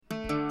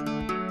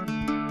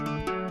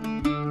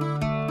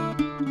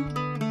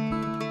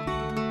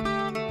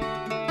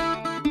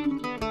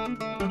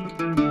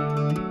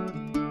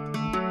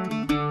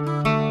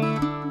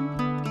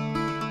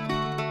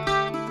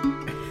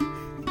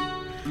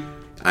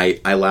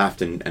I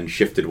laughed and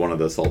shifted one of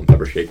the salt and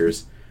pepper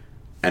shakers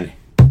and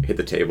hit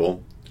the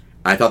table.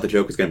 I thought the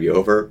joke was going to be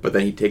over, but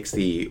then he takes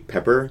the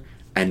pepper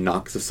and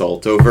knocks the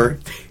salt over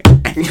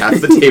and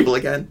taps the table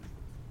again.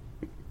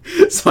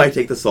 So I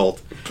take the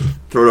salt,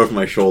 throw it over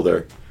my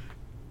shoulder,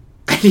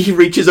 and he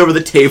reaches over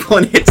the table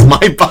and hits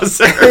my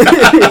buzzer.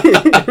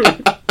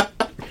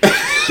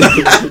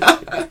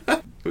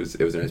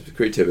 It was nice.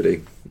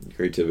 Creativity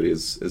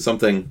is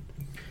something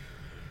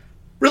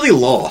really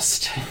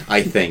lost,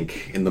 I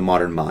think, in the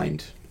modern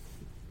mind.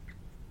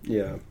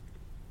 Yeah.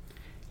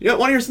 You know,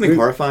 want to hear something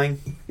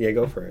horrifying? Yeah,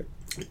 go for it.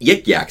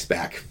 Yik Yak's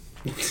back.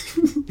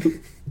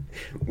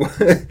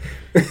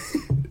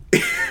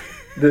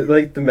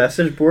 The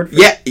message board for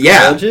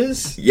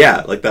colleges?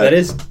 Yeah, like that. That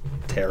is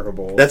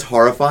terrible. That's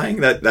horrifying.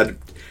 That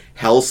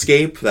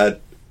hellscape,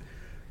 that...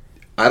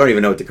 I don't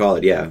even know what to call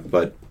it, yeah,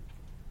 but...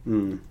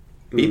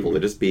 People to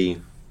just be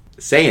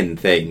saying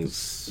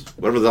things,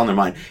 whatever's on their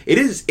mind. It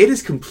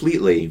is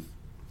completely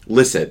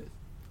licit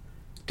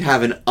to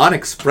have an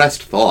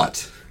unexpressed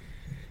thought.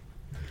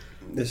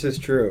 This is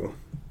true.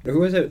 Who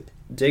was it?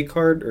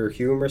 Descartes or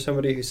Hume or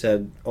somebody who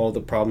said all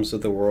the problems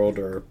of the world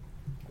are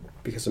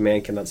because a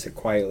man cannot sit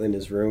quietly in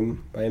his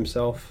room by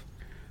himself?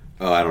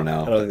 Oh, I don't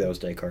know. I don't think that was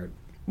Descartes.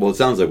 Well, it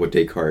sounds like what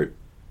Descartes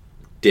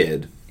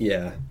did.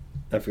 Yeah.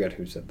 I forgot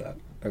who said that.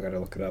 I gotta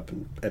look it up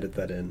and edit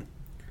that in.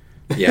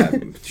 Yeah,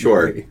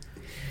 sure.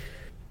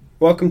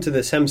 Welcome to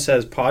the Sem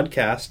Says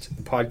podcast,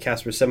 the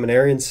podcast where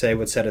seminarians say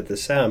what's said at the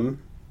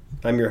Sem.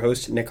 I'm your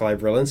host, Nikolai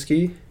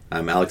Verlinsky.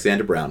 I'm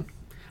Alexander Brown.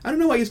 I don't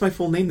know why I used my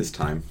full name this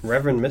time.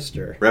 Reverend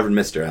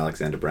Mr.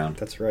 Alexander Brown.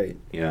 That's right.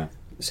 Yeah.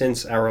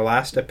 Since our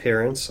last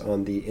appearance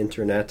on the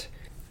internet,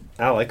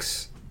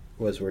 Alex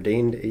was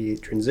ordained a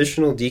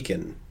transitional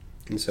deacon,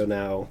 and so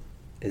now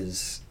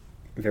is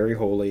very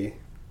holy.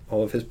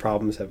 All of his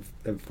problems have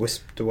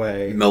whisked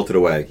away. Melted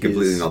away.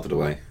 Completely melted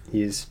away.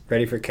 He's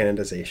ready for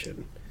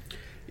canonization.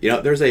 You know,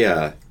 there's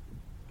a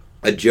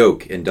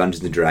joke in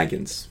Dungeons &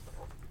 Dragons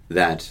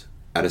that,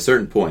 at a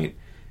certain point,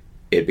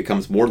 it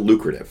becomes more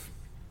lucrative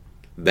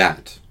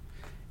that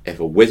if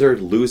a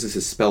wizard loses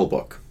his spell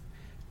book,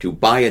 to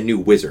buy a new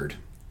wizard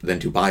than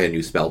to buy a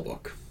new spell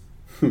book.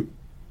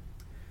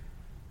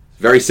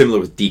 Very similar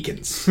with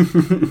deacons.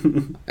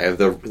 I have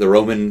the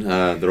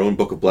Roman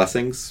Book of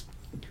Blessings.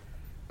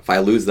 If I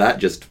lose that,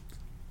 just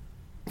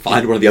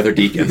find one of the other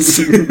deacons.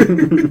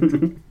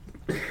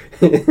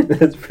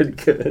 That's pretty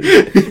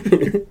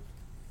good.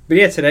 But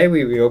yeah, today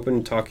we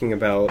opened talking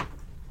about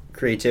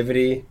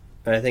creativity,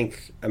 and I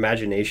think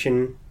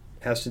imagination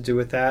has to do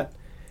with that.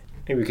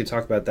 Maybe we could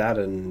talk about that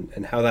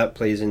and how that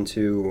plays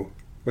into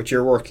what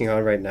you're working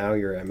on right now,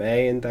 your MA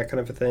and that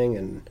kind of a thing,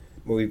 and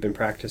what we've been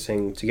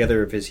practicing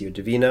together, Visio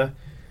Divina.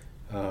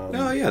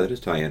 Oh yeah, that does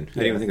tie in. I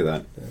didn't even think of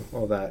that.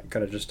 All that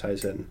kind of just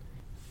ties in.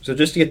 So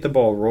just to get the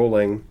ball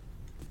rolling,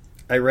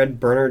 I read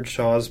Bernard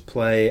Shaw's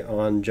play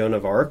on Joan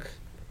of Arc.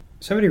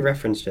 Somebody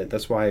referenced it,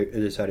 that's why I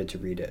decided to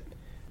read it.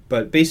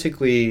 But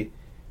basically,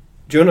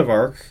 Joan of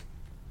Arc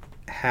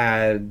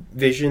had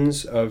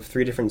visions of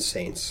 3 different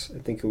saints. I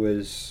think it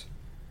was...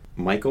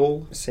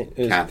 Catherine.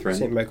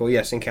 St. Michael,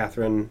 yeah, St.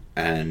 Catherine.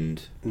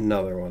 And...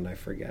 another one, I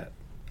forget.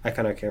 I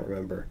kind of can't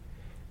remember.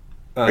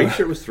 Are you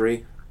sure it was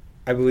 3?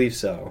 I believe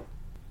so.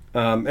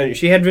 And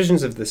she had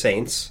visions of the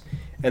saints,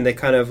 and they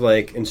kind of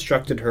like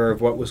instructed her of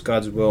what was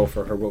God's will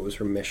for her, what was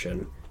her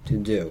mission to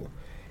do.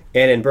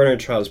 And in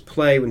Bernard Shaw's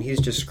play, when he's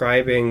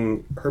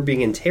describing her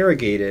being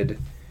interrogated,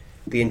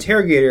 the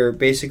interrogator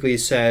basically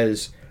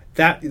says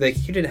that,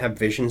 like, you didn't have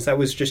visions, that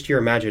was just your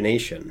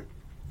imagination.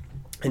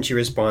 And she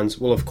responds,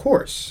 well, of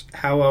course,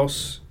 how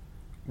else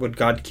would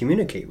God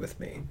communicate with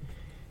me?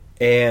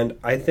 And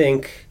I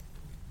think,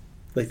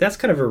 like, that's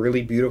kind of a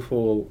really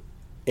beautiful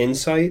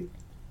insight.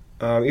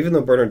 Even though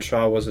Bernard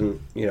Shaw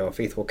wasn't, a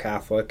faithful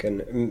Catholic,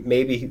 and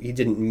maybe he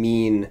didn't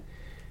mean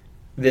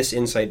this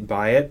insight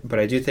by it, but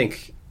I do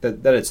think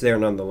that it's there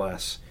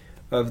nonetheless,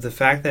 of the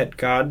fact that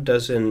God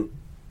doesn't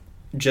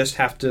just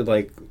have to,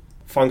 like,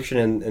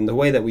 function in the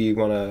way that we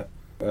want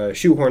to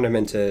shoehorn him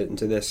into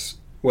this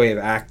way of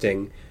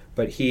acting,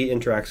 but he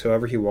interacts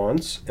however he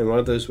wants, and one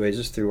of those ways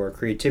is through our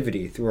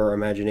creativity, through our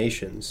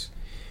imaginations.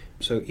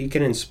 So he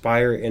can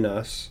inspire in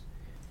us,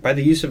 by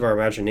the use of our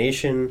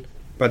imagination,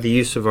 by the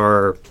use of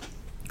our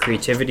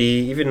creativity,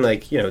 even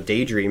like,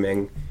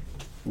 daydreaming,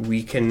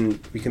 we can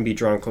be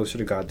drawn closer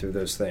to God through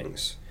those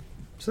things.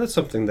 So that's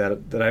something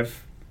that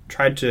I've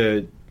tried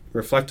to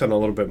reflect on a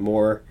little bit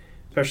more,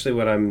 especially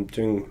when I'm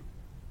doing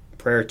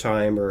prayer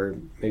time or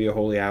maybe a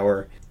holy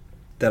hour,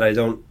 that I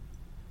don't,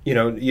 you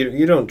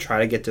don't try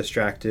to get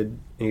distracted,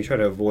 and you try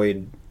to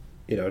avoid,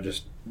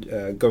 just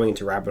going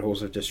into rabbit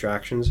holes of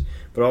distractions,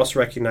 but also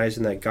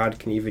recognizing that God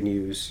can even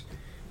use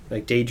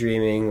like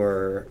daydreaming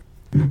or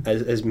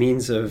as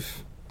means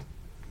of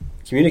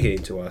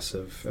communicating to us,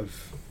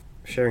 of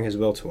sharing his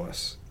will to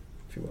us,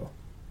 if you will.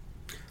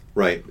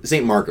 Right.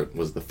 St. Margaret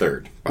was the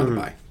third, by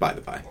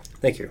the by.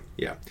 Thank you.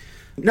 Yeah.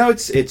 No,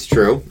 it's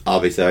true.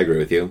 Obviously, I agree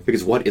with you.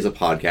 Because what is a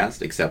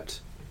podcast except...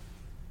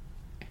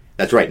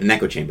 That's right, an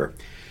echo chamber.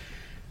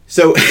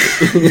 So...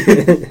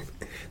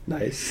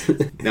 Nice.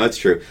 No, it's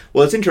true.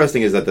 Well, what's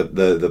interesting is that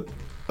the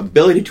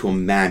ability to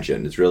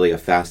imagine is really a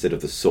facet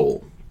of the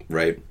soul,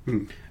 right?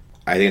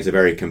 I think it's a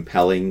very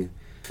compelling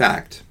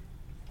fact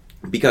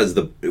because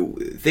the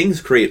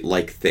things create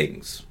like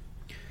things.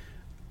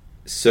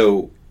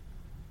 So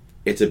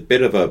it's a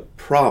bit of a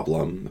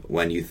problem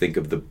when you think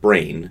of the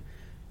brain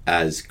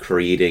as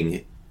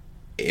creating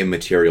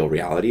immaterial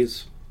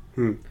realities,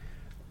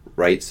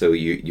 right? So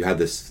you have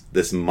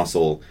this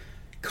muscle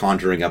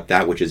conjuring up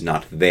that which is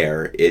not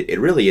there. It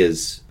really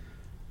is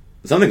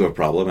something of a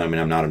problem. I mean,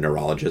 I'm not a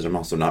neurologist. I'm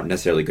also not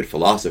necessarily a good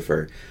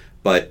philosopher,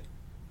 but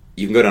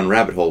you can go down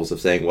rabbit holes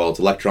of saying, well, it's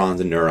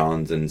electrons and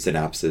neurons and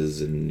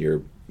synapses and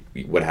your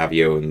what have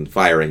you and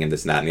firing and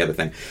this and that and the other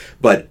thing.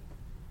 But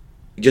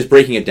just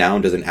breaking it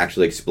down doesn't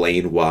actually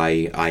explain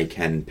why I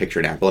can picture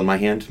an apple in my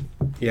hand.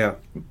 Yeah.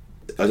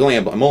 I'm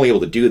only able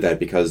to do that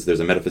because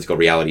there's a metaphysical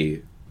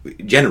reality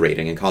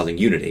generating and causing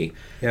unity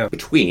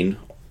between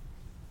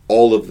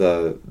all of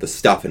the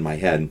stuff in my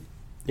head,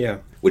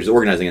 which is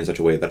organizing in such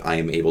a way that I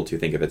am able to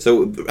think of it.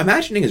 So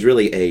imagining is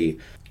really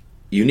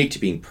unique to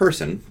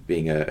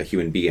being a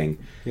human being.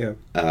 Yeah.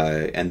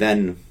 And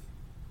then,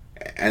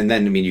 I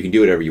mean, you can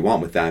do whatever you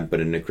want with that, but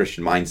in a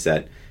Christian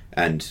mindset,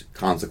 and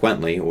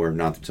consequently, or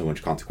not so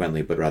much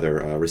consequently, but rather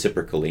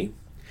reciprocally,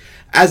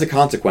 as a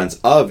consequence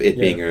of it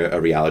being a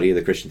reality,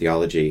 the Christian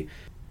theology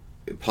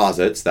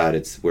posits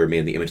that we're made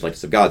in the image and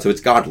likeness of God. So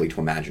it's godly to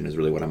imagine is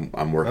really what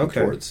I'm working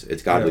towards.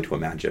 It's godly to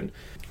imagine.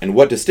 And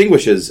what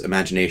distinguishes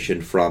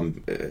imagination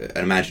from an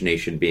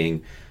imagination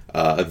being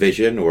a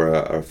vision or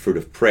a fruit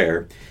of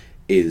prayer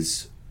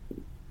is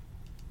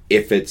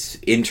if it's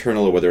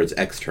internal or whether it's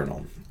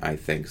external, I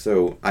think.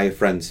 So I have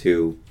friends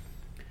who,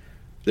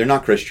 they're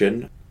not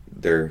Christian.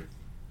 They're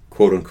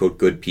quote-unquote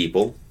good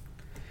people.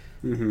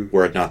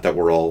 Were it not that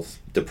we're all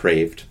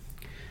depraved.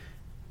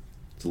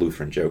 It's a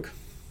Lutheran joke.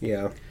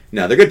 Yeah.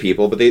 No, they're good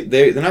people, but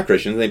they're not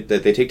Christians. They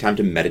take time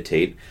to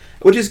meditate,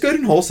 which is good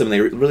and wholesome, and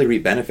they really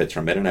reap benefits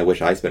from it, and I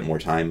wish I spent more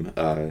time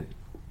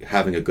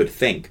having a good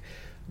think.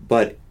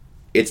 But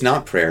it's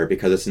not prayer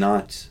because it's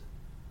not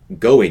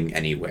going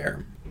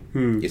anywhere.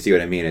 You see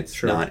what I mean?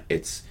 It's not.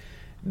 It's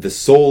the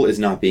soul is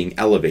not being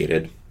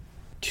elevated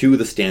to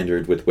the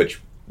standard with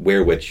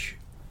which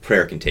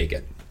prayer can take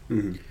it.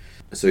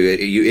 So it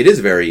is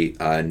a very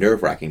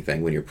nerve-wracking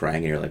thing when you're praying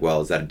and you're like,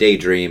 well, is that a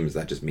daydream? Is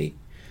that just me,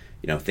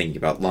 thinking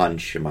about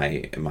lunch? Am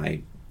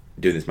I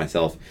doing this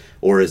myself,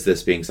 or is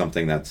this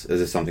something that's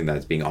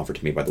being offered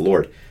to me by the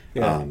Lord?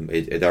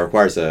 That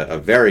requires a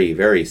very,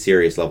 very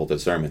serious level of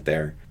discernment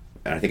there,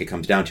 and I think it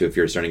comes down to if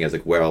you're discerning as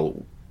like,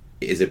 well,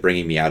 is it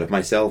bringing me out of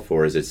myself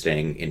or is it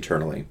staying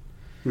internally?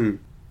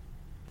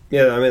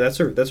 Yeah, I mean that's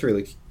a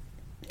really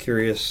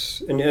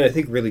curious and I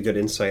think really good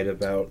insight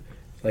about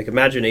like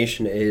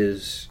imagination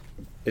is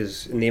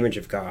in the image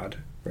of God,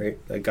 right?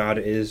 Like God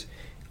is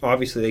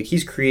obviously like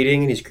he's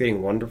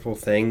creating wonderful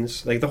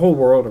things. Like the whole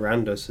world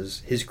around us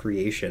is his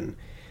creation.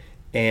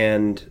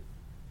 And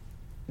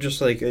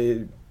just like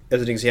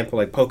as an example,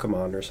 like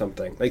Pokemon or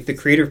something, like the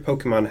creator of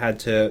Pokemon had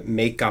to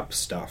make up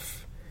stuff.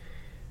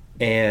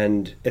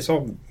 And it's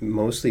all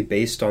mostly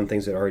based on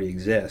things that already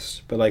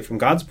exist. But like from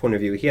God's point of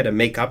view, he had to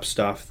make up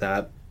stuff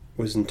that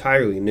was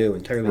entirely new,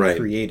 entirely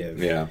creative.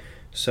 Yeah.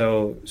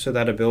 So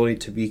that ability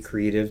to be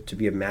creative, to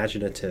be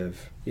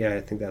imaginative,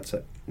 I think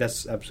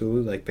that's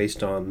absolutely like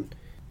based on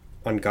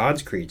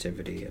God's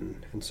creativity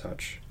and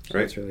such. So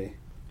right. It's really,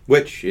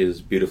 which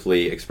is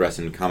beautifully expressed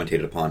and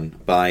commentated upon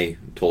by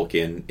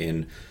Tolkien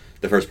in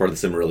the first part of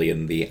the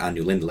Simarillion, the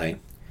Anu Lindley.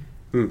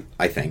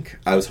 I think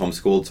I was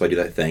homeschooled, so I do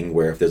that thing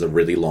where if there's a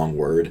really long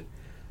word,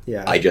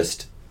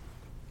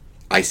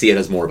 I see it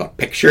as more of a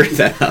picture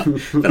than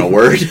a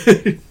word.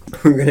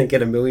 We're gonna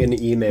get 1 million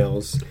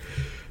emails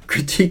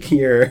critiquing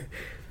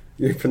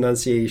your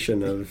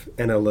pronunciation of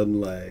Anna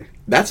Lindley.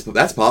 That's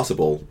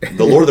possible.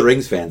 The Lord of the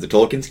Rings fans, the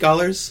Tolkien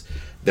scholars,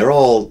 they've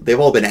all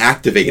been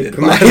activated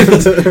by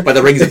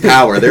the Rings of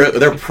Power.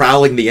 They're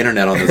prowling the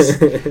internet on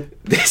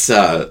this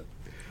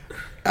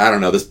I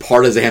don't know, this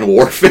partisan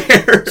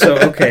warfare. So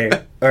okay,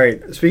 all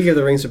right. Speaking of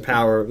the Rings of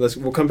Power,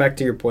 we'll come back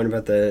to your point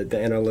about the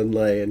Anna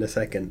Lindley in a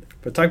second.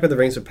 But talk about the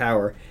Rings of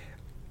Power.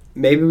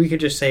 Maybe we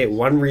could just say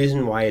one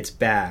reason why it's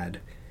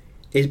bad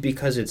is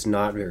because it's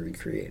not very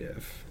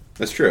creative.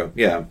 That's true.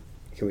 Yeah.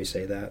 Can we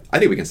say that? I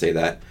think we can say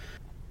that.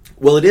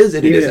 Well, it is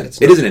and it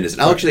isn't. It isn't and it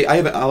isn't.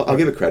 I'll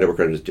give it credit where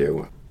credit is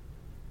due.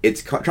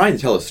 It's trying to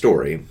tell a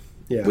story,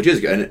 which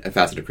is a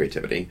facet of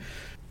creativity.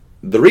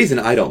 The reason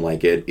I don't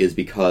like it is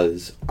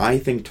because I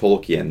think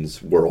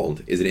Tolkien's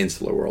world is an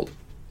insular world.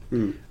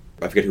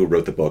 I forget who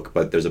wrote the book,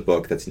 but there's a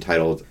book that's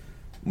entitled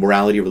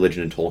Morality,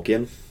 Religion, and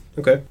Tolkien.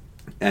 Okay.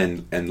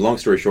 And long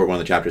story short, one of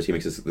the chapters he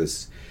makes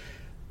this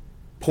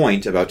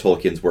point about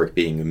Tolkien's work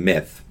being a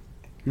myth.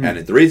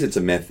 And the reason it's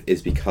a myth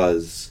is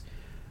because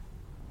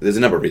there's a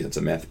number of reasons it's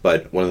a myth,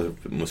 but one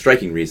of the most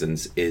striking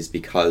reasons is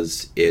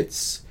because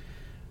it's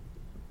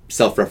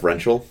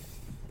self-referential.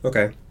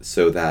 Okay.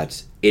 So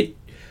that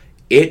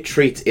it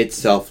treats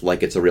itself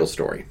like it's a real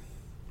story.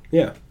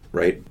 Yeah.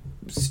 Right?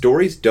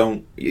 Stories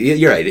don't...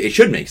 You're right, it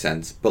should make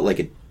sense, but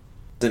like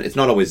And it's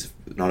not always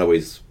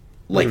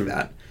like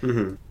that.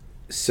 Mm-hmm.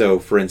 So,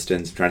 for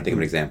instance, I'm trying to think of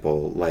an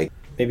example, like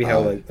maybe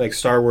how like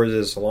Star Wars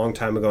is a long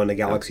time ago in a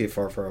galaxy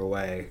far, far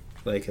away.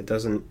 Like it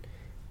doesn't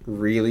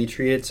really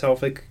treat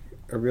itself like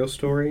a real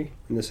story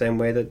in the same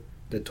way that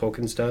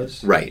Tolkien's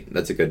does. Right.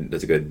 That's a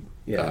good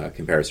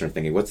comparison or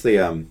thinking. What's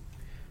the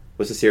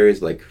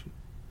series like?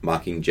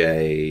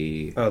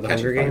 Mockingjay. Oh, the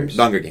Hunger Games.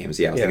 The Hunger Games.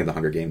 Yeah, I was thinking the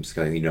Hunger Games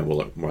because you know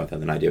more about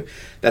that than I do.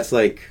 That's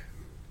like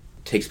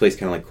takes place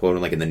kind of like quote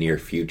like in the near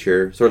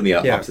future, sort of the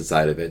opposite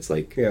side of it. It's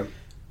like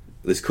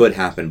this could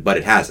happen, but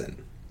it hasn't.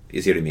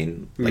 You see what I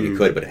mean? Like it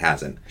could, but it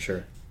hasn't.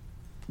 Sure.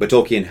 But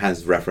Tolkien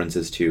has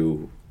references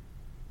to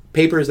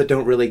papers that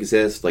don't really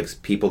exist, like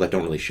people that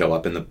don't really show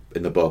up in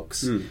the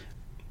books,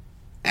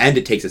 and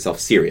it takes itself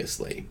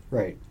seriously.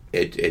 Right.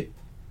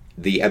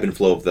 The ebb and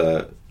flow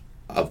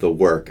of the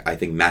work, I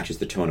think, matches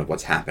the tone of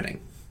what's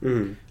happening,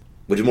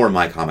 which is more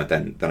my comment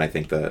than I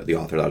think the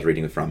author that I was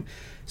reading it from.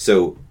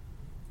 So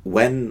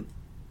when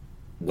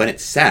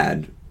it's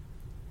sad,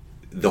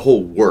 the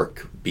whole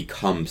work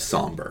becomes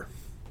somber,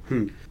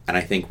 and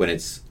I think when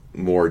it's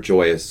more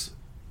joyous,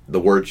 the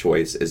word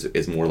choice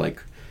is more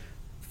like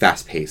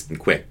fast paced and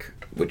quick,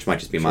 which might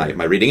just be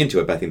my reading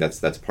into it, but I think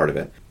that's part of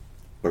it.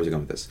 Where was I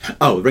going with this?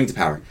 Oh, Rings of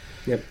Power.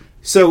 Yep.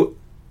 So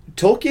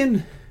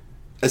Tolkien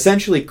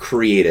essentially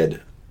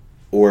created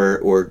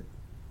or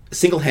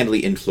single-handedly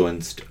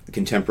influenced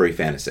contemporary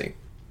fantasy.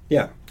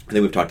 Yeah. I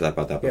think we've talked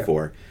about that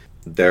before.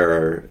 There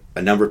are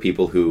a number of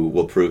people who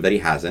will prove that he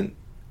hasn't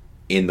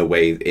in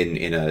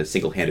a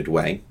single-handed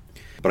way.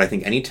 But I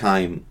think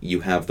anytime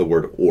you have the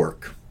word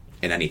orc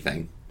in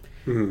anything,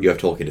 you have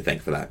Tolkien to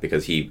thank for that,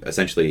 because he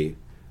essentially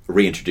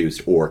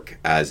reintroduced orc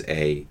as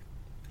a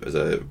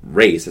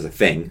race, as a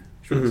thing,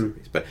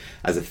 but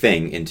as a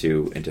thing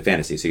into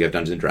fantasy. So you have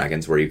Dungeons and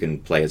Dragons where you can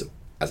play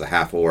as a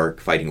half orc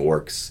fighting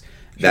orcs.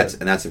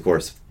 That's of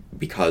course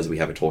because we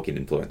have a Tolkien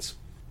influence.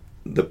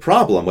 The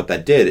problem, what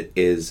that did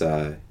is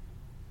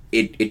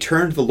it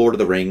turned the Lord of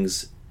the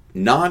Rings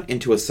not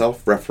into a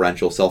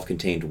self-referential,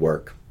 self-contained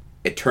work.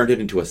 It turned it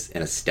into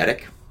an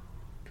aesthetic,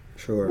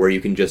 where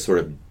you can just sort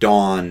of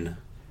don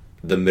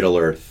the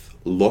Middle-earth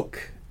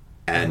look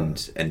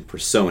and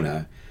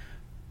persona,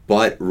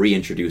 but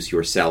reintroduce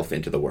yourself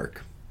into the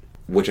work,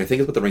 which I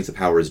think is what the Rings of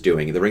Power is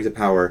doing. The Rings of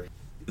Power,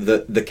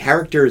 the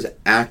characters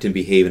act and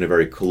behave in a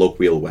very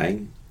colloquial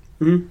way.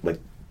 Like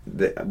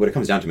what it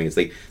comes down to me is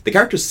like the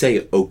characters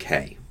say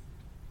okay.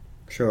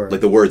 Sure.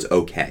 Like the words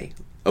okay.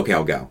 Okay,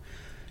 I'll go.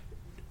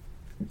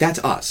 That's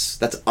us.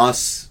 That's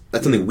us.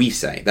 That's something we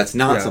say. That's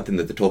not something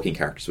that the Tolkien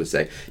characters would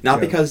say. Not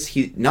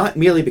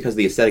merely because of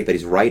the aesthetic that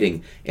he's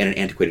writing in an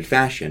antiquated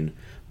fashion,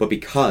 but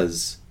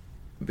because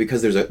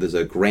there's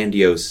a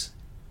grandiose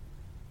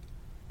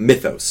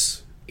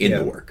mythos in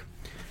the work.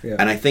 Yeah.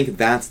 And I think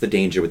that's the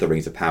danger with the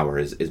Rings of Power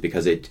is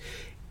because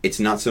it's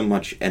not so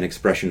much an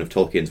expression of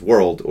Tolkien's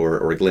world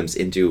or a glimpse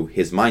into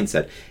his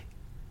mindset.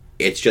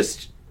 It's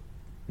just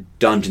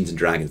Dungeons and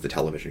Dragons, the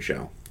television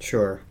show.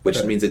 Sure.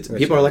 Which means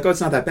people are like, oh, it's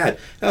not that bad.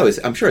 Oh,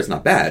 I'm sure it's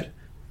not bad,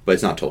 but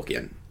it's not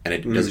Tolkien. And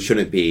it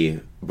shouldn't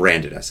be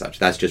branded as such.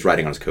 That's just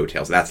riding on his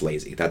coattails. That's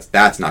lazy.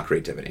 That's not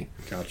creativity.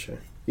 Gotcha.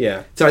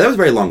 Yeah. Sorry, that was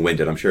very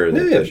long-winded. I'm sure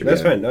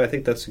that's fine. No, I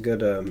think that's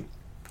good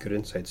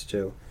insights,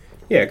 too.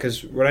 Yeah,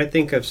 because when I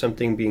think of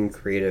something being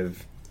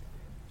creative,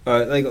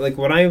 like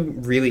when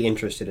I'm really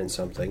interested in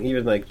something,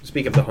 even like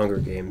speak of the Hunger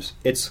Games,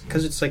 it's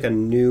because it's like a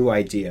new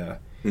idea.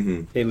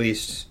 At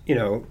least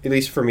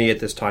for me at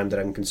this time that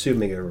I'm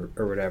consuming or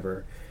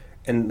whatever,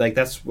 and like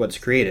that's what's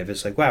creative.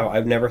 It's like, wow,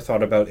 I've never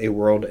thought about a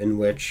world in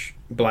which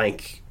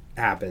blank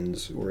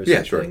happens or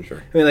something.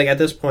 Sure. I mean, like at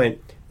this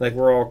point, like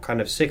we're all kind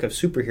of sick of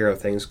superhero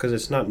things because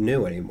it's not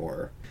new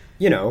anymore.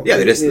 They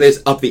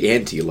just up the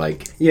ante.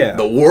 Like,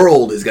 the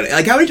world is gonna.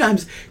 Like, how many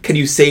times can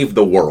you save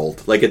the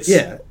world? Like, it's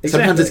exactly.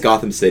 Sometimes it's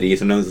Gotham City,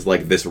 sometimes it's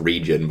like this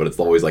region, but it's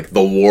always like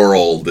the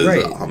world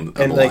is on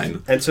the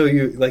line. And so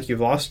you've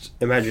lost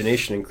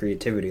imagination and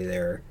creativity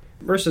there.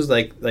 Versus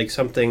like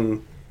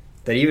something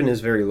that even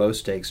is very low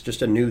stakes,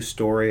 just a new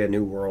story, a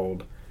new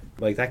world.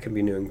 Like that can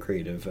be new and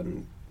creative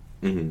and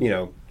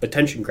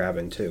attention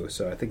grabbing too.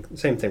 So I think the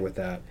same thing with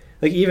that.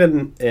 Like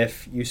even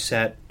if you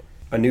set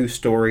a new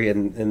story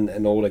in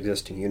an old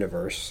existing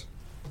universe,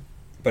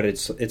 but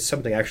it's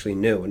something actually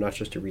new and not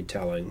just a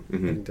retelling. I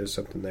think there's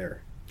something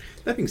there.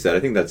 That being said, I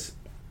think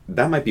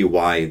that might be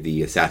why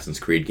the Assassin's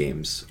Creed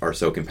games are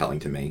so compelling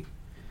to me,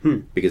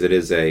 because it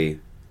is a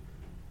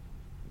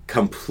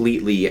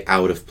completely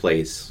out of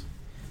place,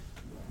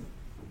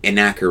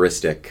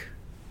 anachronistic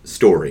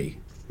story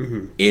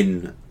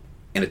in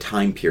a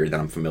time period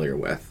that I'm familiar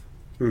with.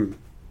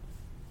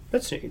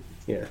 That's neat.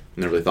 Yeah, I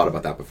never really thought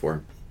about that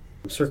before.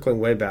 Circling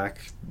way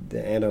back,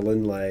 the Anna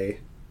Lindley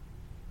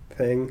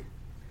thing.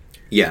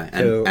 Yeah,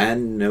 and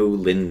Anno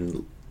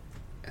Lin.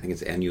 I think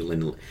it's Annu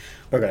Lin.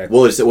 Okay,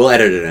 we'll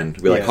edit it in.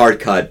 We like hard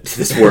cut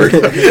this word.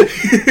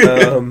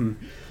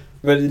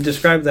 But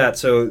describe that.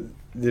 So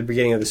the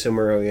beginning of the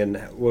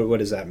Simarillion. What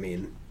does that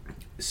mean?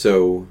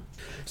 So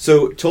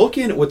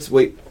Tolkien. What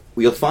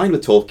you'll find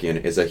with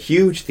Tolkien is a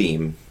huge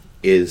theme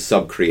is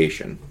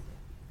subcreation,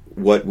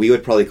 what we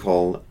would probably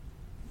call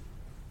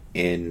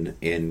in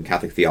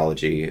Catholic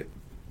theology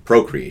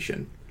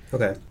procreation.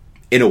 Okay.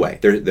 In a way,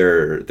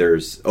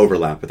 there's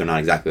overlap, but they're not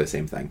exactly the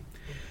same thing.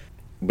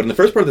 But in the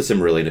first part of the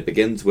Simarillion, it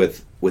begins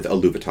with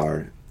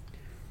Iluvatar,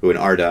 who in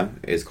Arda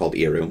is called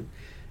Iru,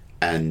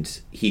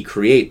 and he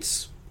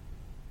creates,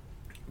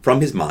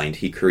 from his mind,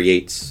 he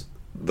creates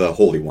the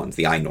Holy Ones,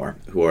 the Ainur,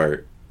 who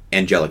are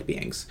angelic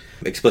beings,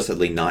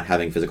 explicitly not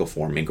having physical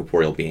form,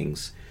 incorporeal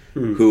beings,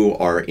 who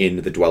are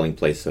in the dwelling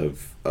place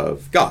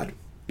of God.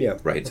 Yeah.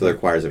 Right? So they're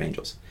choirs of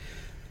angels.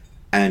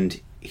 And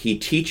he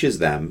teaches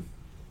them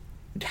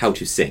how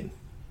to sing.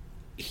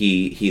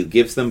 He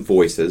gives them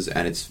voices,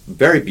 and it's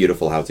very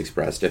beautiful how it's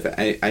expressed.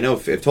 I know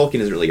if Tolkien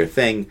isn't really your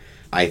thing,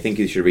 I think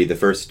you should read the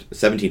first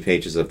 17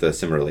 pages of the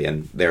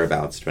Simarillion,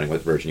 thereabouts, depending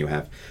what version you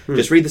have.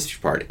 Just read this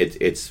part.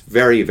 It's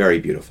very, very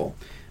beautiful.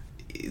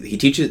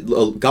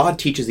 God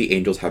teaches the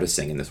angels how to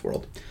sing in this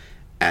world.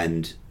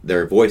 And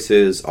their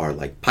voices are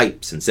like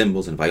pipes and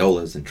cymbals and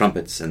violas and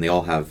trumpets, and they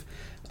all have,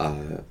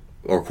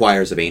 or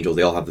choirs of angels,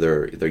 they all have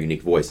their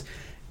unique voice.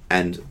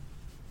 And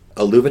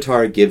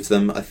Iluvatar gives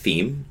them a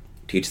theme,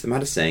 teaches them how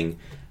to sing,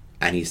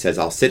 and he says,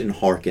 I'll sit and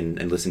hearken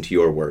and listen to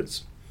your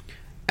words.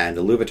 And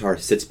Iluvatar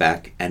sits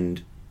back,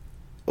 and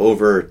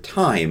over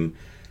time,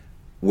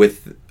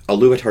 with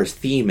Iluvatar's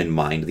theme in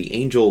mind, the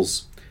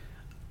angels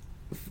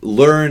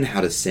learn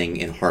how to sing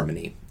in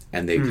harmony,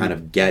 and they kind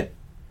of get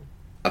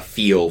a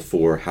feel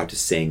for how to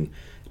sing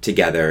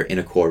together in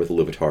accord with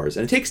Iluvatar's.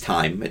 And it takes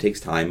time. It takes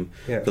time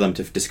for them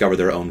to discover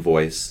their own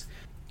voice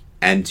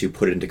and to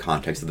put it into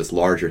context of this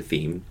larger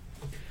theme.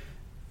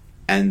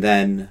 And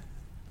then,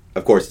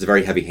 of course, it's a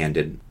very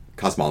heavy-handed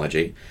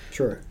cosmology.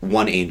 Sure.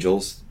 One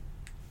angel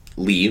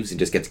leaves and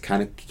just gets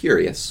kind of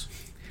curious,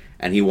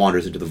 and he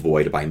wanders into the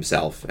void by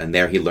himself, and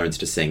there he learns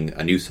to sing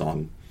a new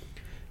song.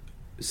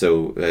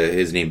 So,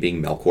 his name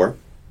being Melkor,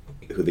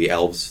 who the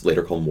elves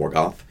later call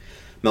Morgoth.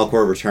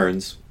 Melkor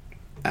returns,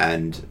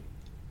 and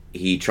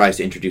he tries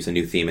to introduce a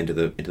new theme into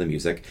the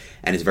music,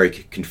 and it's very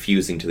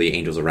confusing to the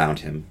angels around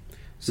him.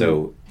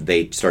 So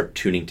they start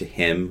tuning to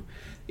him.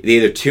 They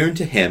either tune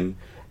to him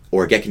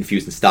or get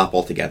confused and stop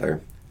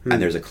altogether,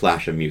 and there's a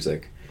clash of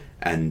music.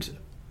 And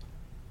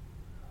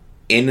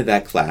in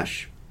that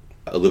clash,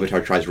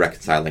 Iluvatar tries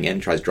reconciling it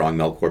and tries drawing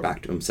Melkor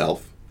back to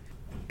himself.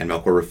 And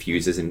Melkor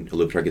refuses, and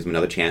Iluvatar gives him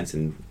another chance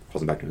and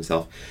calls him back to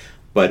himself.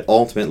 But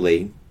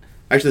ultimately,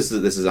 actually,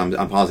 this is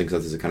I'm pausing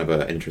because this is kind of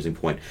an interesting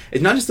point.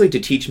 It's not just like to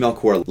teach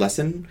Melkor a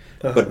lesson,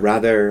 but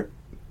rather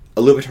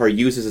Iluvatar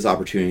uses this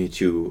opportunity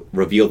to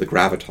reveal the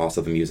gravitas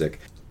of the music.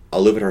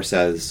 Iluvatar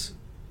says,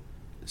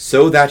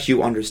 so that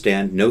you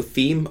understand, no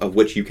theme of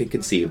which you can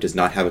conceive does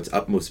not have its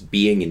utmost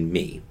being in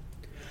me.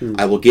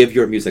 I will give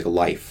your music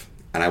life,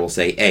 and I will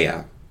say,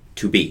 Ea,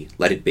 to be,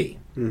 let it be.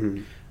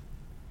 And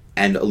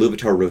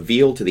Iluvatar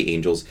revealed to the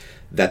angels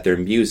that their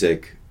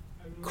music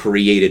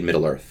created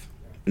Middle-earth.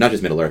 Not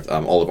just Middle-earth,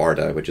 all of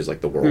Arda, which is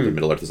like the world, and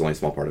Middle-earth is only a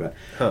small part of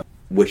it.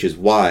 Which is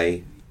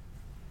why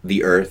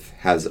the earth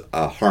has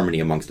a harmony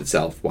amongst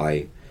itself,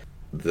 why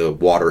the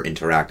water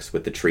interacts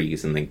with the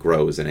trees and then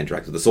grows and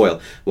interacts with the soil,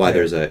 why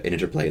there's an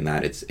interplay in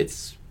that.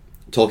 It's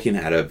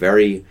Tolkien had a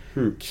very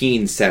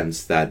keen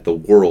sense that the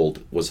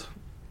world was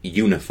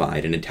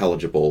unified and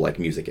intelligible like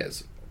music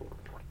is.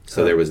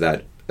 So there was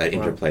that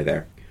interplay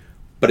there.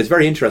 But it's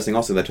very interesting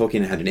also that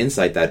Tolkien had an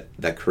insight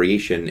that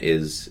creation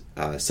is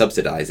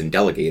subsidized and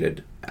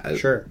delegated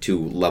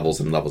to levels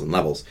and levels and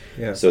levels.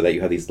 So that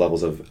you have these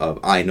levels of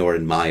Ainur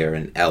and Maiar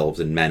and elves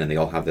and men, and they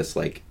all have this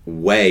like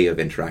way of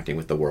interacting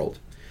with the world,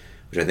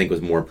 which I think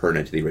was more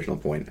pertinent to the original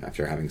point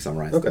after having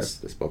summarized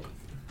this book.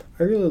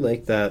 I really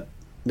like that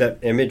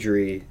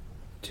imagery,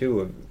 too,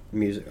 of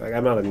music. Like,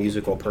 I'm not a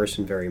musical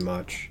person very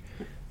much,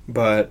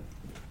 but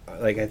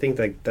like I think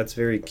like that's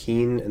very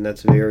keen, and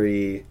that's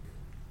very,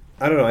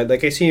 I don't know,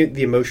 I see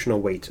the emotional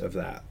weight of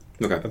that.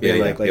 Of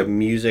being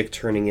music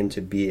turning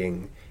into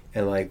being,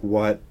 and like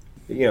what,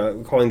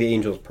 calling the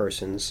angels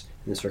persons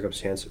in this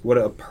circumstance, what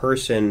a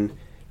person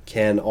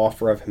can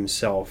offer of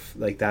himself,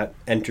 like that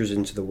enters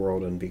into the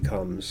world and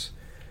becomes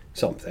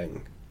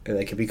something.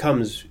 Like it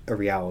becomes a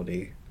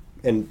reality.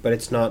 But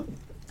it's not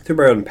through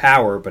my own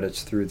power, but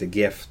it's through the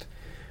gift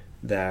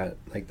that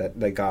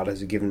God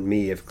has given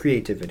me of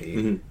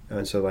creativity.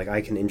 And so like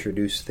I can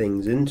introduce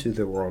things into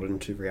the world,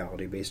 into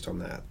reality based on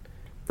that.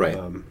 Right.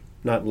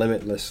 Not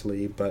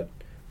limitlessly, but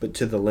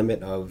to the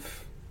limit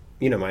of,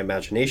 my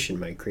imagination,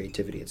 my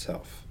creativity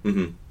itself.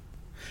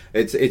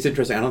 It's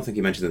interesting. I don't think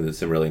you mentioned it in the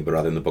Simarillion, but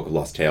rather in the Book of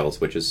Lost Tales,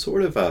 which is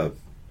sort of a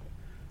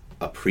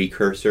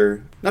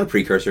precursor. Not a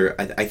precursor.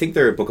 I think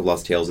their Book of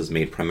Lost Tales is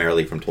made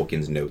primarily from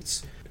Tolkien's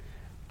notes.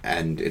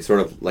 And it's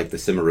sort of like the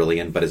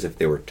Simarillion, but as if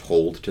they were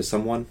told to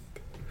someone.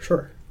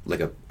 Sure.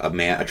 Like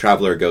a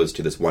traveler goes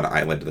to this one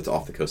island that's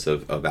off the coast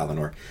of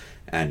Valinor,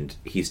 and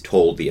he's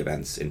told the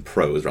events in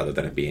prose rather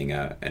than it being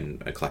a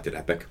collected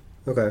epic.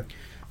 Okay.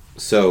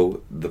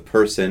 So the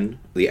person,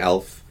 the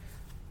elf,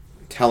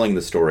 telling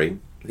the story,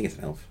 I think it's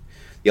an elf,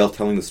 the elf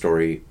telling the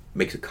story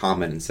makes a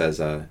comment and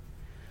says,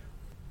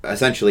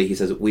 essentially he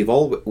says,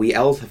 we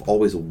elves have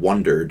always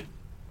wondered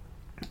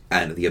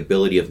and the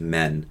ability of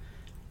men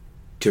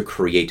to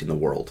create in the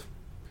world.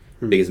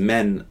 Because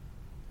men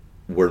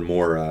were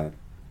more...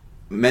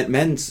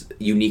 men's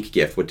unique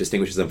gift, what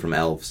distinguishes them from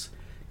elves,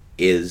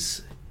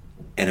 is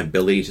an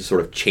ability to sort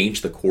of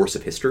change the course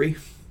of history.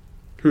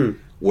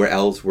 Where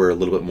elves were a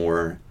little bit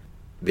more...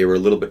 They were a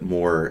little bit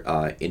more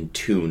in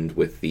tune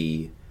with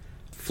the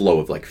flow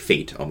of, like,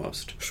 fate,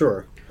 almost.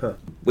 Sure. Huh.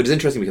 Which is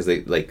interesting because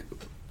they, like...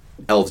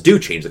 Elves do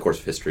change the course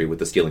of history with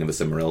the stealing of the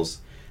Simarillion,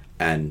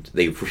 and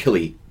they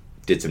really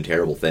did some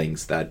terrible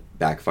things that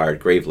backfired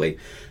gravely.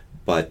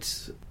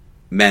 But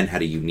men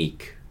had a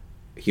unique...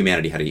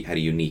 Humanity had a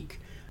unique...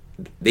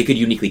 They could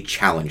uniquely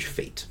challenge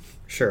fate.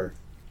 Sure.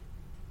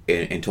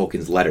 In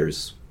Tolkien's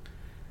letters,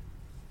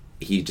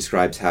 he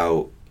describes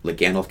how, like,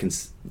 Gandalf's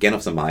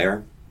a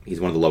Maiar. He's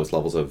one of the lowest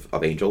levels of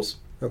angels.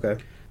 Okay.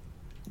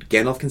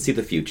 Gandalf can see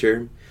the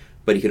future,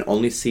 but he can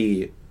only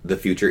see the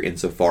future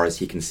insofar as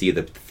he can see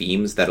the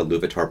themes that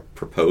Iluvatar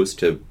proposed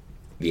to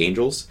the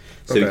angels.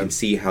 So Okay.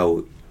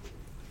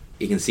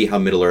 he can see how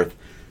Middle-earth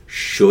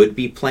should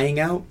be playing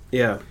out.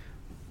 Yeah.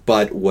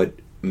 But what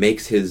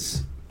makes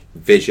his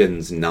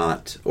visions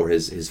not, or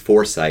his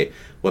foresight,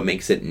 what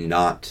makes it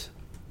not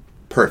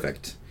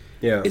perfect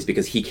is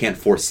because he can't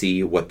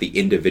foresee what the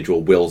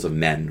individual wills of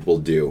men will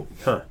do.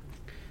 Huh.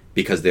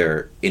 Because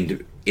they're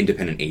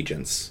independent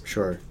agents.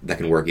 Sure. That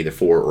can work either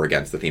for or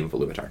against the theme of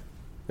Iluvatar.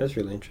 That's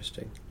really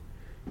interesting.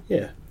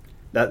 Yeah.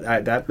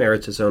 That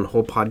merits its own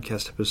whole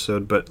podcast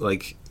episode, but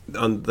like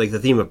on like the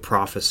theme of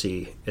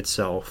prophecy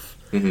itself.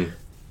 Mm-hmm.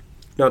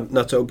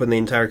 Not to open the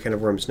entire can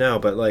of worms now,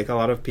 but like a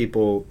lot of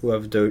people who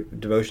have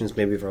devotions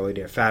maybe of Our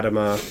Lady of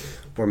Fatima,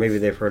 or maybe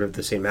they've heard of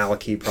the St.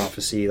 Malachy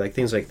prophecy, like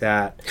things like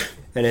that.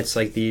 And it's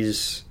like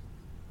these,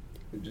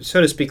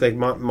 so to speak, like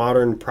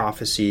modern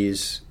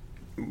prophecies,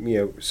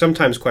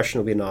 sometimes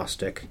questionably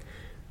Gnostic,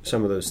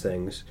 some of those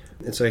things.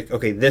 It's like,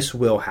 okay, this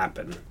will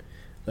happen.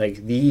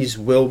 Like, these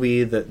will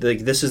be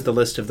this is the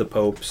list of the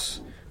popes,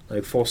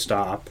 like, full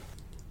stop.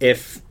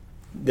 If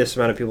this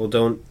amount of people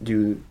don't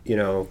do,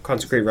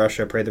 consecrate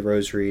Russia, pray the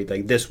rosary,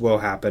 like, this will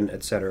happen,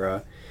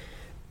 etc.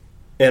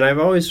 And I've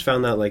always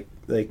found that,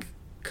 like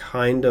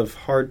kind of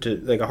hard to,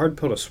 like, a hard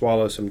pill to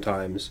swallow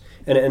sometimes.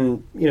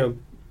 And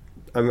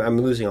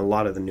I'm losing a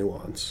lot of the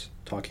nuance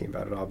talking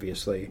about it,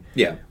 obviously.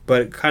 Yeah.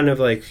 But kind of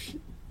like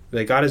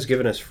God has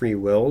given us free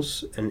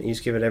wills, and he's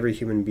given every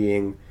human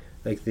being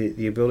like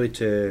the ability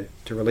to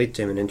relate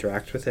to him and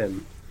interact with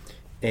him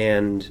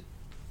and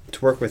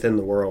to work within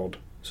the world.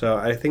 So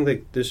I think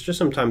like there's just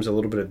sometimes a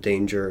little bit of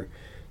danger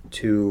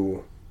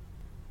to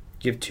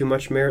give too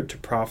much merit to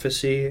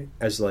prophecy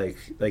as like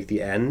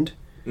the end.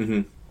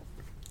 Mm-hmm.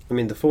 I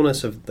mean, the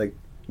fullness of like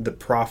the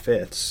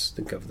prophets,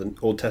 think of the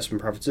Old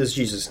Testament prophets, is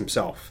Jesus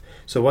himself.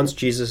 So once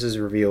Jesus is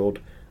revealed,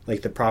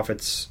 like the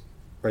prophets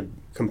are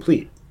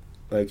complete.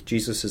 Like,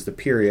 Jesus is the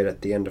period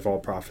at the end of all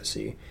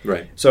prophecy.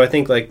 Right. So I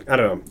think, like, I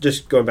don't know,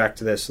 just going back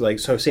to this, like,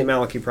 so St.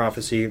 Malachy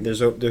prophecy, there's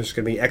going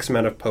to be X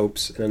amount of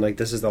popes, and then, like,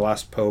 this is the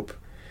last pope.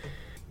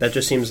 That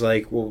just seems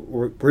like, well,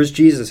 where's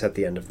Jesus at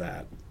the end of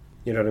that?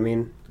 You know what I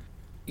mean?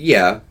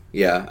 Yeah,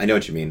 I know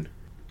what you mean.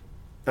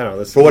 I don't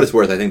know. For what it's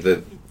worth, I think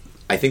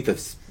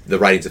the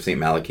writings of St.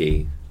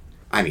 Malachy,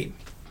 I mean,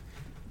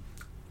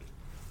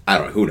 I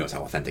don't know, who knows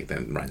how authentic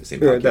the writings of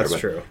St. Malachy are. That's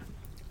true.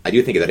 I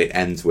do think that it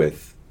ends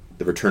with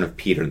the return of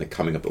Peter and the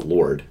coming of the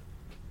Lord.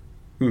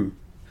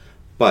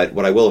 But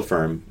what I will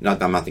affirm,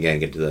 I'm not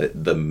getting into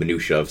the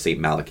minutiae of St.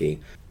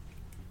 Malachy.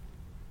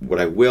 What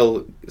I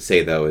will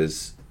say, though,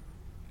 is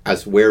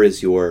where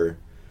is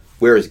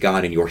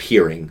God in your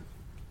hearing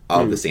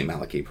of the St.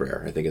 Malachy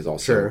prayer, I think is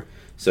also. Sure.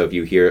 So if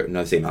you hear,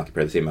 not the St. Malachy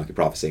prayer, the St. Malachy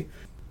prophecy,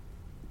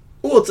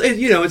 well,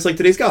 it's like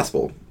today's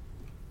gospel.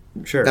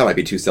 Sure. That might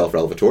be too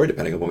self-revelatory,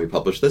 depending on when we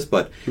publish this,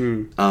 but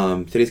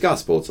today's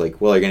gospel, it's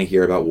like, well, you're going to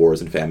hear about wars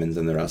and famines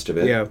and the rest of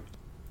it. Yeah.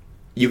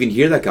 You can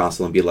hear that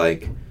gospel and be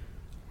like,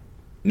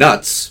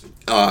 nuts,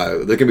 there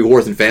are going to be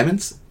wars and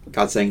famines?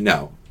 God's saying,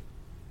 no.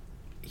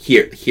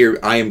 Here,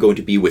 I am going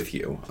to be with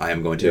you. I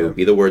am going to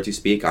be the words you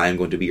speak. I am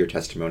going to be your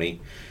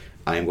testimony.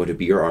 I am going to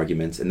be your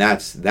arguments. And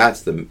that's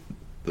the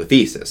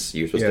thesis.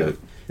 You're supposed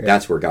to. Yeah.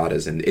 That's where God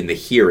is in the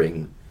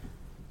hearing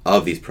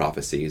of these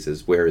prophecies.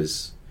 Is where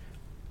is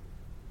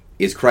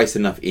Christ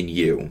enough in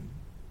you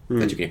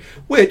that you can?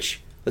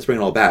 Which, let's bring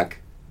it all back.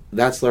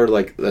 That's what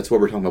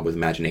we're talking about with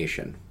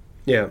imagination.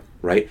 Yeah.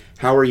 Right.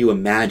 How are you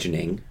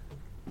imagining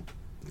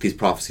these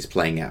prophecies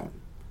playing out?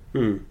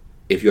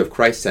 If you have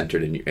Christ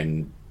centered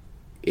in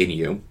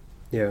you,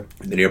 then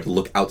you're able to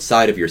look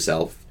outside of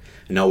yourself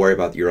and not worry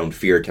about your own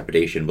fear or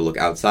trepidation, but look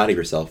outside of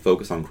yourself,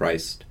 focus on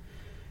Christ,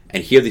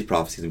 and hear these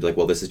prophecies and be like,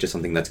 well, this is just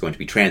something that's going to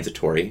be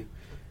transitory,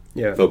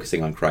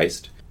 focusing on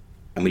Christ.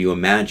 And when you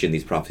imagine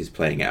these prophecies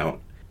playing out,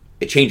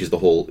 it changes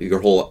your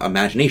whole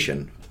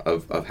imagination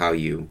of how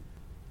you...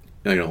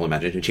 No, your whole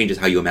imagination. It changes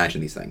how you imagine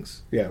these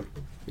things. Yeah.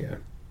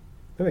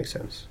 That makes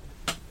sense.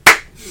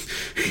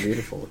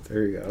 Beautiful.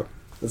 There you go.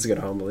 That's a good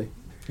homily.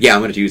 Yeah,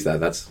 I'm going to use that.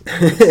 That's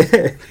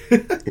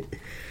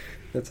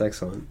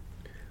excellent.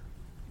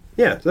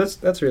 Yeah,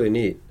 that's really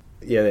neat.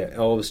 Yeah,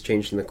 elves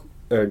changing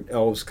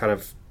elves kind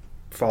of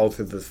follow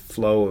through the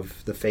flow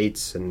of the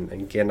fates, and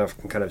Gandalf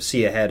can kind of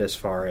see ahead as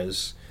far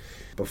as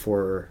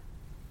before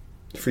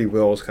free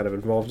will is kind of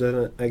involved in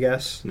it, I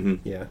guess. Mm-hmm.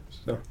 Yeah.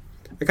 So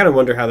I kind of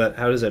wonder how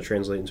does that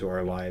translate into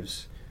our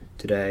lives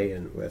today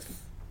and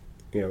with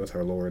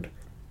our Lord.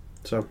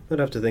 So I'd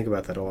have to think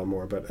about that a lot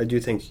more. But I do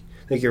think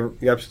you're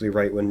absolutely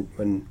right.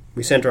 When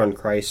we center on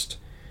Christ,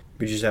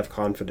 we just have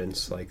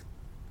confidence, like,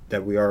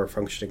 that we are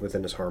functioning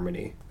within His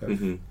harmony of,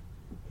 Mm-hmm.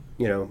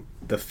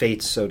 The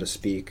fates, so to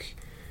speak,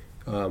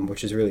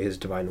 which is really His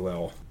divine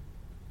will.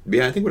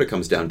 Yeah, I think what it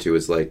comes down to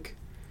is, like,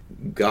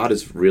 God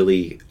is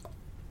really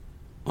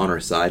on our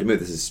side. Maybe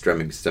this is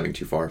stemming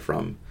too far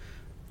from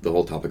the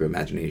whole topic of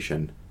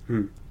imagination.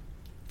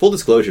 Full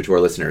disclosure to our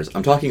listeners,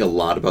 I'm talking a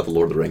lot about the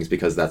Lord of the Rings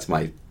because that's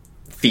my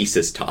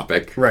thesis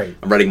topic. Right.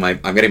 I'm getting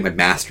my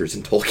master's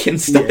in Tolkien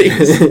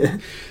studies.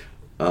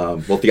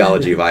 Yeah.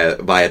 Theology via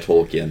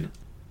Tolkien.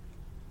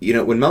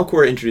 When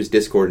Melkor introduced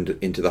discord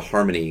into the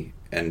harmony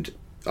and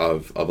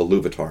of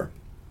Iluvatar,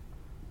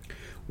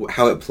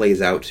 how it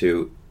plays out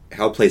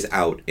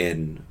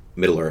in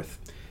Middle Earth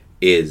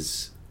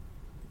is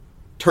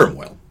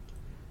turmoil.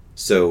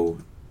 So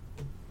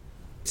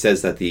it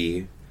says that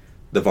the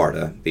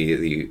Varda,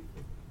 the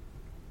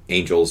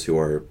angels who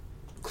are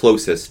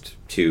closest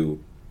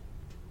to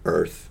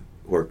Earth,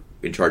 who are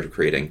in charge of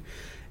creating,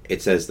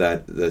 it says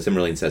that the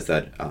Simarillion says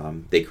that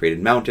they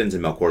created mountains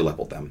and Melkor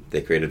leveled them.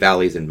 They created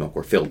valleys and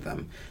Melkor filled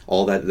them.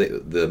 All that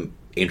the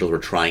angels were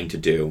trying to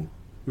do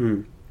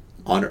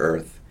on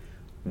Earth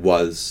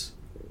was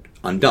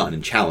undone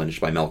and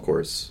challenged by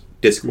Melkor's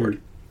discord.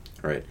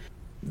 Right?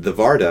 The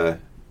Varda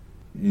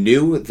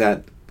knew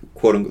that,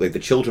 quote unquote, like, the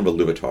children of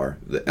Iluvatar,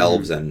 the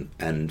elves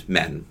and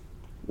men,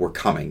 were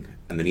coming,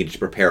 and they needed to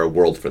prepare a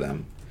world for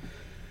them.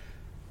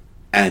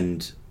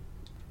 And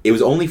it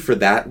was only for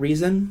that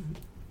reason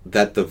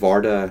that the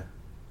Varda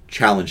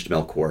challenged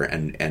Melkor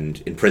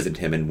and imprisoned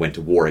him and went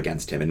to war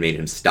against him and made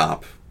him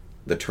stop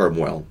the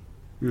turmoil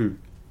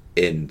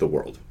in the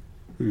world.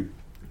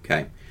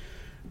 Okay?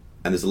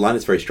 And there's a line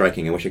that's very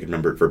striking. I wish I could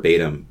remember it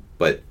verbatim,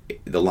 but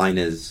the line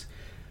is,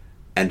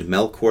 "And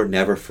Melkor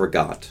never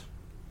forgot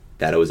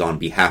that it was on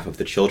behalf of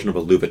the children of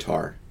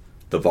Iluvatar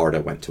the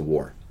Varda went to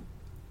war."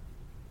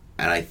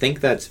 And I think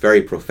that's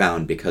very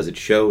profound because it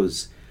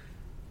shows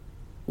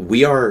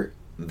we are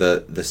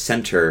the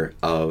center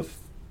of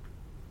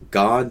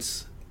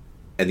God's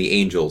and the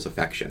angels'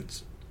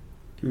 affections.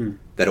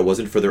 That it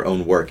wasn't for their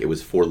own work, it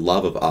was for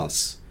love of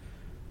us.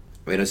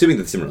 I mean, assuming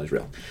that the Simarillion is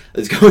real.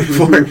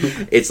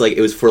 It's like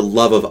it was for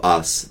love of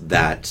us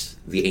that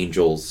the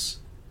angels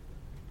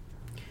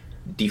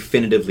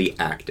definitively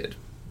acted.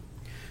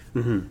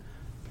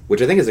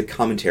 Which I think is a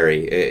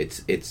commentary.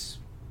 It's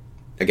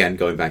again,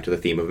 going back to the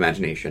theme of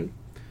imagination.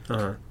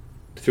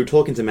 Through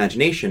Tolkien's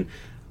imagination,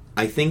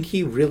 I think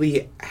he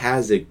really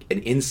has an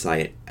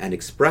insight, and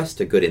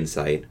expressed a good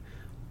insight,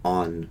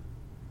 on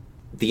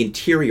the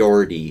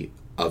interiority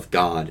of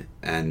God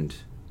and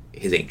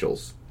his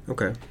angels.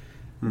 Okay.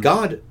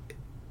 God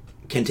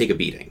can take a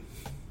beating.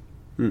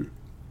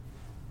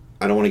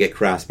 I don't want to get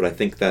crass, but I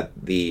think that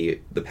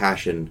the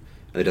passion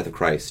and the death of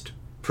Christ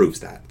proves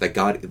that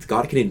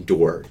God can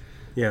endure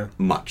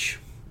much.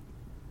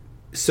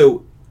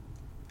 So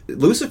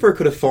Lucifer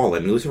could have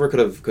fallen. Lucifer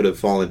could have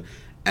fallen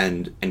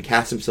and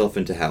cast himself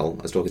into hell,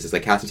 as Tolkien says,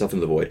 like, cast himself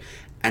into the void.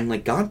 And,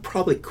 like, God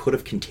probably could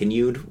have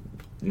continued,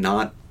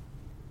 not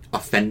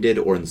offended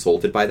or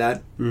insulted by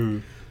that.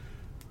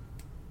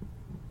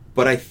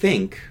 But I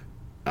think,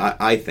 and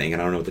I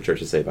don't know what the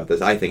churches say about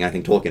this, I think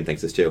Tolkien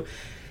thinks this too,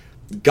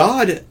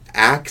 God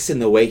acts in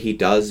the way he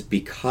does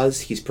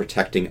because he's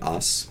protecting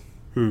us.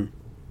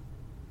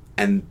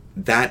 And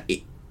that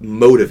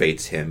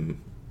motivates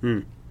him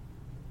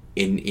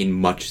in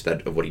much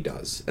of what he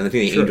does. And I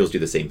think the angels do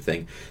the same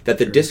thing. That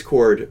the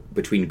discord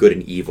between good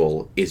and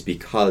evil is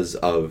because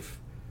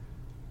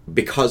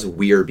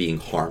we're being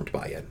harmed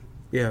by it.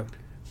 Yeah.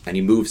 And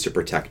he moves to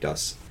protect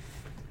us.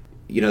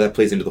 That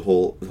plays into the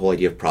whole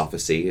idea of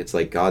prophecy. It's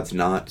like God's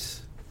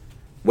not,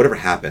 whatever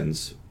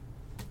happens,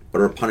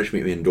 whatever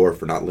punishment we endure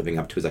for not living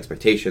up to his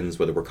expectations,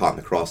 whether we're caught in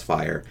the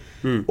crossfire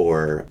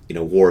or,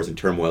 wars and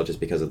turmoil just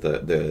because of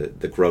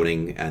the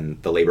groaning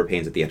and the labor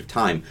pains at the end of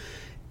time,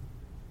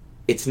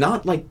 it's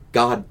not like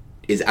God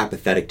is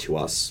apathetic to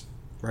us.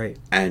 Right.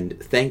 And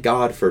thank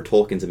God for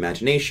Tolkien's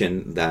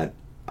imagination that,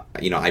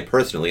 I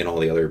personally and all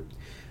the other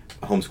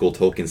homeschool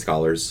Tolkien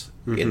scholars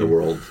in the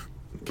world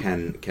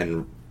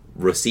can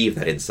receive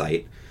that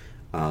insight,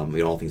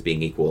 all things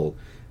being equal,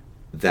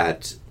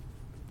 that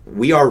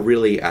we are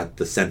really at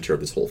the center of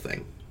this whole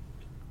thing.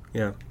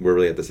 Yeah. We're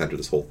really at the center of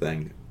this whole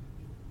thing,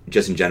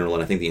 just in general,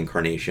 and I think the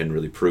incarnation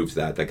really proves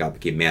that God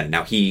became man, and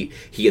now he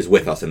is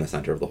with us in the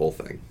center of the whole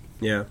thing.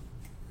 Yeah.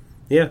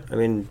 Yeah, I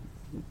mean,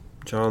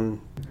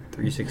 John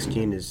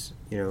 3:16 is,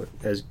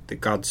 as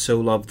that God so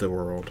loved the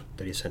world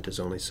that he sent his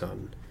only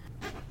son.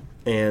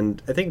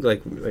 And I think,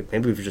 like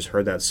maybe we've just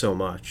heard that so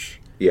much.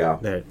 Yeah.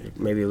 That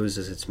maybe it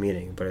loses its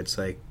meaning, but it's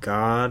like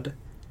God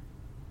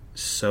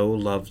so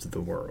loved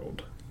the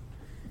world.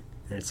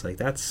 And it's like,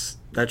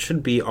 that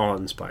should be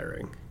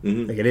awe-inspiring.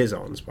 Mm-hmm. Like, it is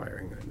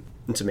awe-inspiring.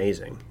 It's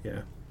amazing,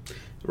 yeah.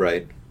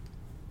 Right.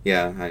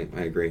 Yeah,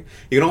 I agree.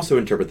 You can also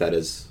interpret that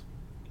as,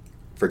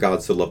 for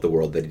God so loved the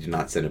world that he did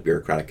not send a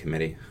bureaucratic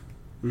committee.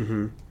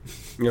 Mm-hmm.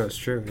 No, it's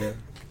true, yeah.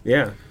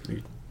 Yeah.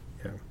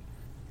 Yeah.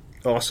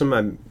 Awesome.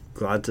 I'm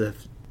glad to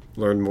have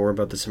learned more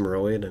about the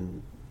Simarillion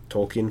and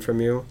Tolkien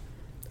from you.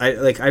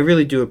 I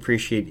really do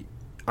appreciate...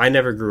 I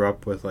never grew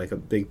up with, like,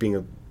 being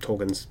a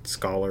Tolkien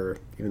scholar,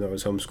 even though I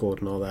was homeschooled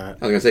and all that.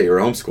 I was going to say, you were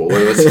a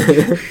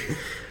homeschooler.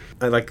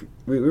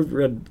 We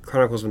read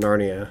Chronicles of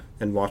Narnia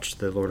and watched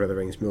the Lord of the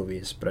Rings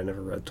movies, but I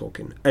never read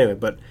Tolkien. Anyway,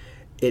 but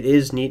it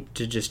is neat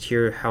to just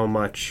hear how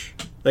much...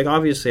 Like,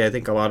 obviously, I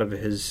think a lot of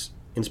his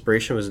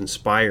inspiration was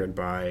inspired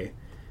by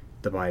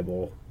the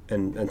Bible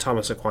and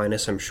Thomas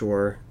Aquinas, I'm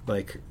sure.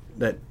 Like,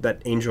 that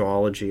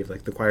angelology of,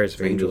 like, the choirs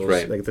of angels,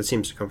 right. Like, that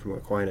seems to come from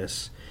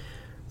Aquinas.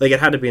 Like, it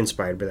had to be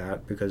inspired by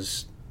that,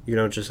 because you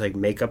don't just, like,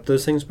 make up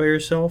those things by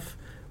yourself.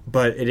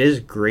 But it is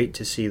great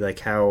to see, like,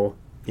 how,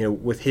 you know,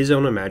 with his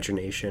own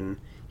imagination,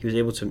 he was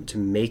able to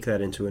make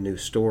that into a new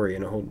story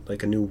and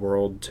a new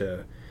world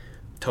to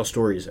tell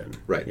stories in.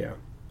 Right. Yeah.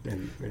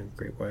 In a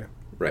great way.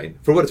 Right.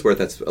 For what it's worth,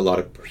 that's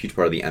a huge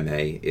part of the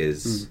MA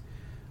is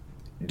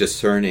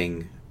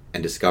discerning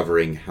and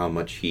discovering how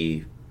much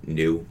he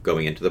knew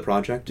going into the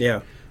project.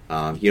 Yeah.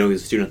 He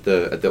was a student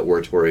at the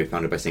oratory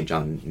founded by St.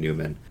 John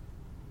Newman.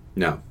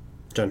 No.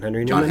 John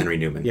Henry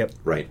Newman? Yep.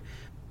 Right.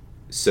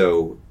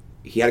 So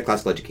he had a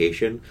classical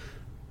education,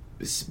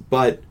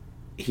 but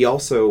he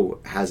also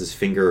has his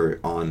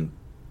finger on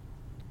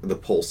the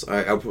pulse.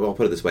 I'll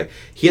put it this way.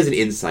 He has an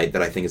insight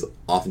that I think is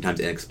oftentimes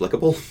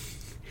inexplicable.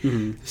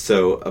 Mm-hmm.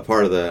 So a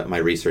part of my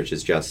research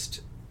is just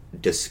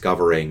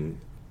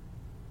discovering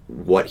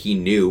what he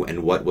knew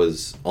and what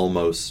was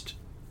almost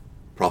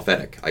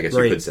prophetic, I guess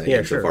you could say,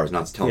 insofar as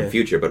not telling the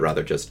future, but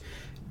rather just,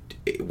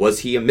 was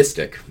he a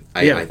mystic?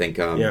 I think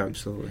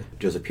absolutely.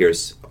 Joseph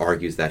Pierce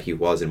argues that he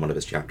was in one of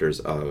his chapters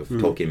of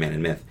Tolkien, Man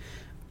and Myth.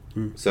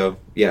 So,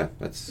 yeah,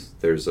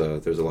 there's a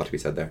lot to be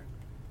said there.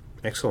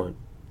 Excellent.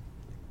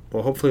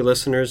 Well, hopefully,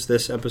 listeners,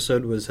 this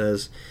episode was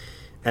as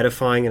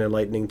edifying and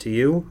enlightening to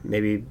you.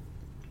 Maybe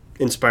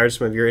inspired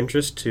some of your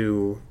interest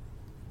to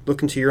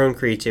look into your own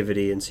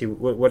creativity and see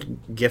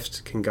what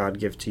gifts can God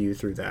give to you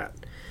through that.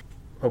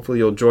 Hopefully,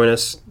 you'll join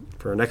us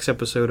for our next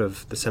episode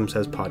of the Sem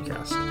Says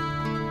podcast.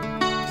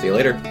 See you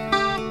later.